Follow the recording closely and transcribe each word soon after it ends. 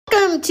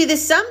Welcome to the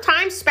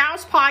Sometimes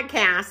Spouse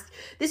podcast.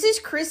 This is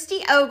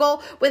Christy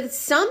Ogle with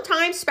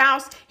Sometimes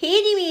Spouse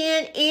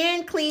Handyman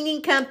and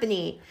Cleaning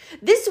Company.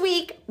 This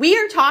week, we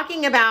are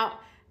talking about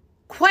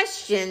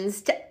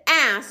questions to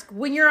ask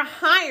when you're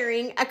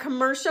hiring a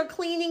commercial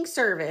cleaning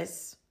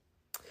service.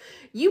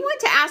 You want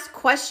to ask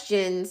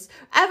questions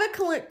of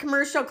a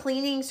commercial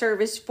cleaning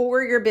service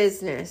for your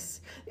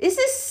business. This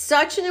is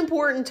such an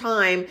important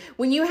time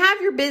when you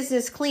have your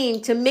business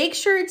cleaned to make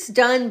sure it's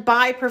done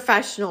by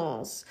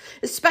professionals,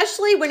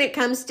 especially when it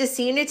comes to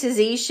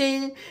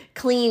sanitization,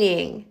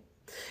 cleaning.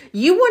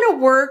 You want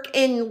to work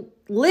and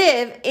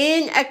live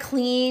in a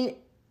clean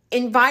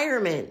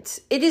environment.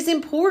 It is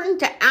important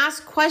to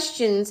ask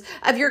questions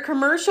of your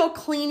commercial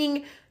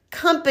cleaning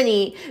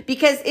company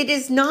because it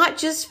is not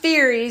just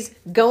fairies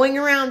going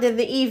around in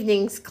the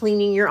evenings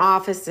cleaning your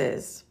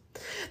offices.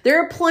 There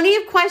are plenty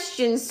of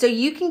questions so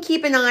you can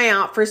keep an eye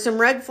out for some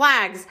red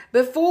flags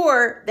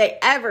before they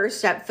ever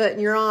step foot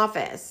in your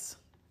office.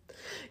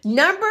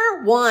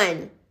 Number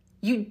one,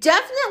 you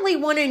definitely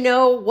want to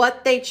know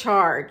what they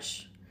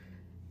charge.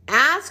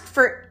 Ask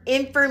for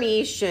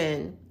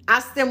information.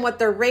 Ask them what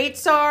their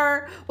rates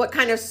are, what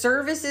kind of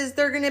services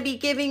they're going to be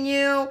giving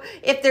you,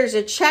 if there's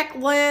a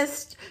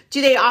checklist, do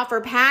they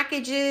offer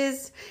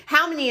packages,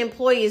 how many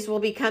employees will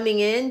be coming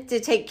in to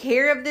take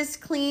care of this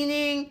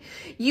cleaning.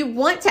 You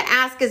want to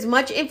ask as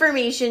much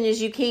information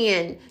as you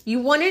can. You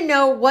want to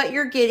know what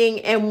you're getting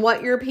and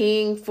what you're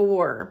paying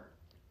for.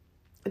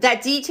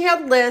 That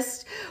detailed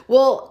list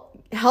will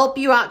help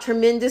you out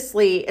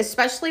tremendously,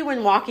 especially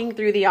when walking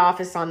through the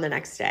office on the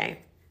next day.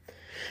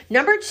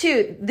 Number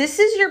two, this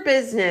is your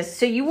business,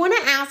 so you want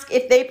to ask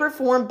if they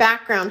perform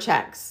background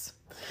checks.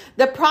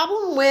 The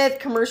problem with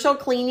commercial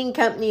cleaning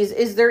companies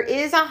is there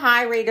is a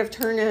high rate of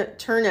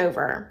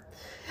turnover.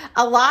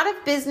 A lot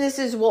of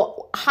businesses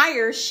will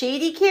hire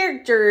shady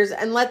characters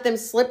and let them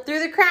slip through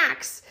the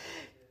cracks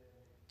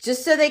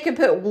just so they can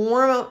put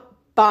warm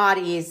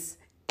bodies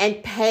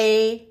and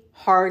pay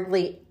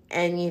hardly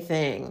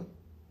anything.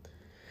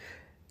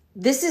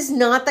 This is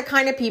not the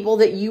kind of people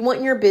that you want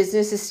in your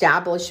business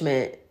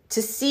establishment.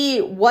 To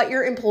see what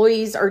your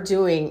employees are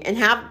doing and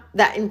have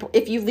that,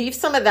 if you leave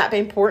some of that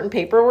important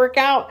paperwork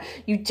out,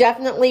 you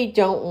definitely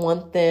don't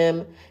want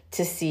them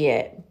to see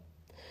it.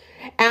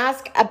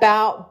 Ask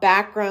about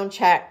background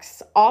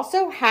checks.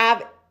 Also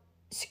have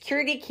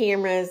security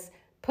cameras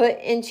put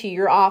into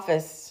your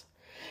office.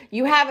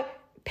 You have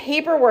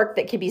paperwork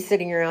that could be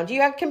sitting around.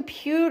 You have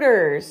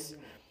computers.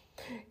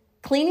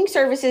 Cleaning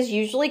services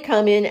usually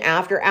come in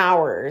after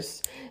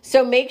hours.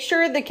 So make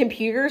sure the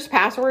computer's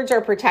passwords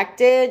are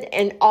protected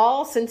and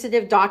all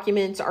sensitive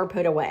documents are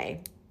put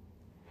away.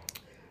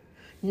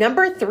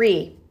 Number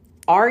three,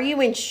 are you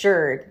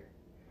insured?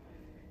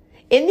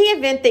 In the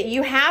event that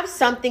you have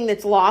something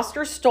that's lost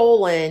or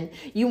stolen,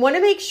 you want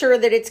to make sure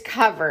that it's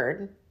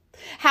covered.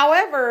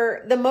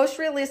 However, the most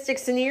realistic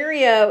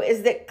scenario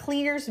is that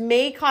cleaners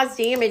may cause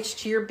damage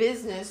to your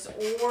business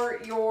or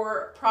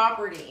your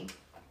property.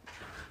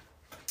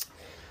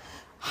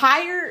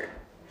 Hiring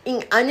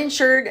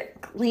uninsured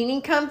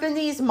cleaning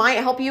companies might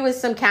help you with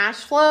some cash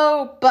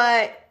flow,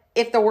 but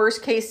if the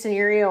worst case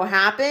scenario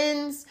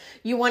happens,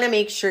 you want to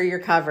make sure you're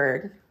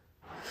covered.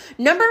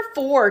 Number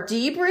four, do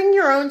you bring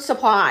your own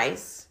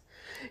supplies?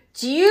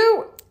 Do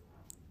you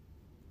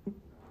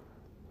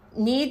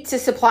need to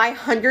supply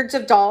hundreds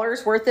of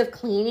dollars worth of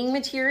cleaning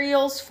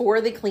materials for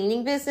the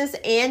cleaning business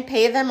and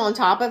pay them on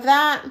top of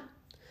that?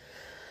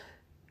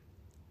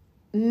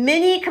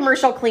 Many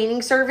commercial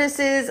cleaning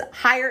services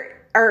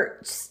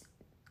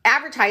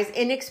advertise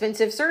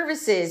inexpensive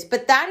services,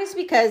 but that is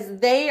because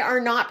they are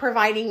not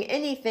providing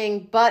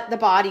anything but the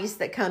bodies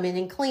that come in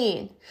and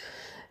clean.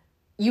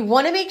 You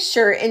want to make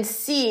sure and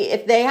see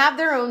if they have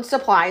their own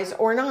supplies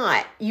or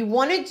not. You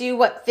want to do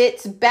what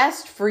fits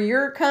best for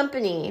your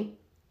company.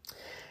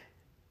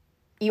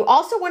 You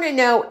also want to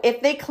know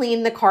if they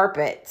clean the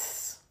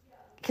carpets,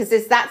 because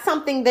is that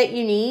something that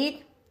you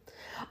need?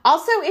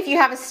 Also, if you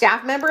have a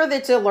staff member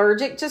that's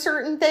allergic to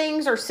certain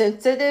things or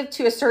sensitive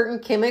to a certain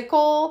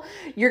chemical,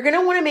 you're going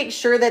to want to make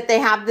sure that they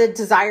have the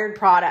desired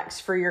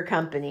products for your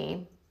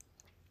company.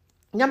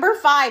 Number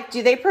five,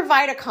 do they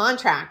provide a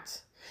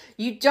contract?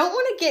 You don't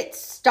want to get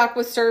stuck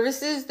with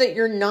services that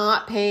you're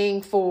not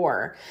paying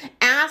for.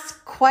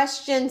 Ask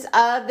questions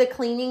of the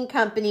cleaning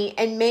company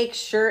and make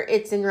sure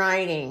it's in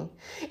writing.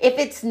 If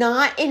it's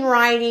not in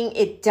writing,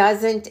 it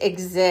doesn't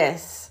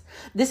exist.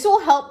 This will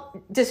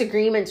help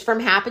disagreements from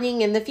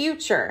happening in the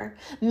future.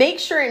 Make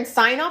sure and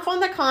sign off on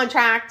the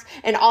contract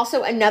and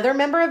also another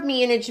member of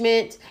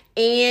management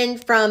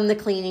and from the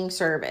cleaning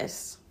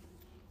service.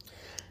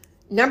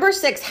 Number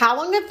six, how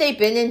long have they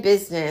been in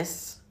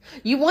business?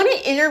 You want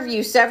to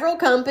interview several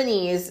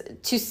companies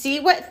to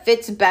see what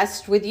fits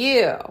best with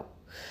you.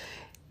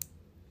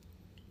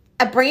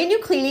 A brand new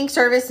cleaning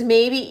service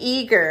may be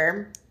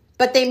eager,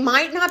 but they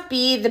might not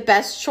be the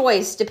best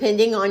choice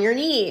depending on your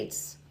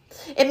needs.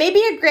 It may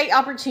be a great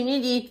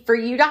opportunity for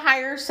you to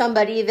hire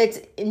somebody that's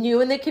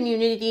new in the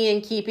community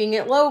and keeping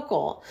it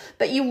local.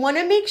 But you want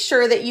to make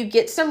sure that you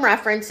get some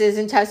references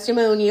and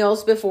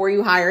testimonials before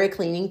you hire a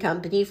cleaning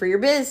company for your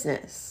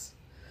business.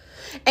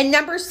 And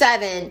number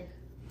 7,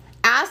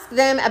 ask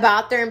them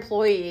about their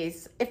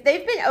employees. If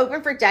they've been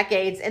open for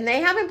decades and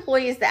they have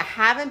employees that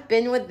haven't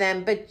been with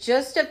them but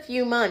just a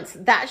few months,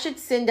 that should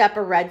send up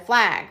a red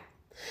flag.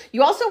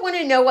 You also want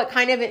to know what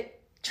kind of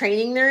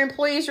training their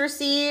employees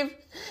receive,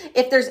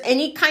 if there's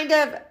any kind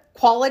of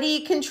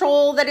quality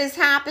control that is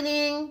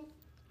happening.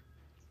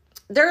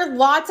 There are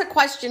lots of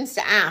questions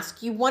to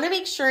ask. You want to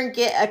make sure and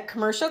get a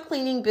commercial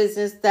cleaning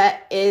business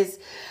that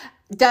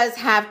does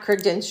have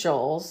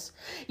credentials.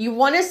 You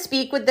want to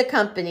speak with the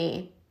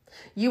company.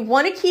 You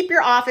want to keep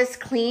your office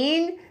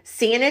clean,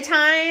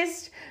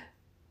 sanitized,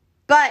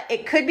 but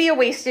it could be a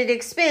wasted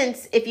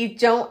expense if you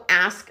don't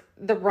ask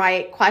the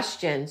right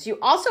questions. You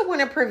also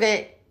want to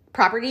prevent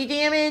property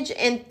damage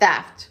and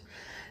theft.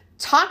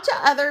 Talk to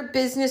other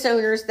business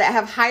owners that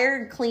have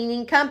hired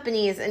cleaning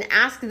companies and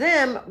ask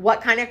them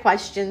what kind of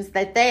questions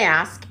that they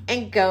ask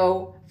and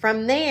go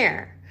from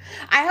there.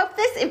 I hope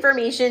this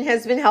information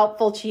has been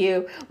helpful to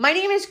you. My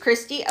name is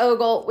Christy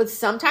Ogle with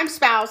Sometimes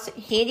Spouse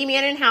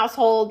Handyman and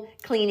Household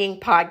Cleaning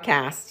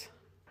Podcast.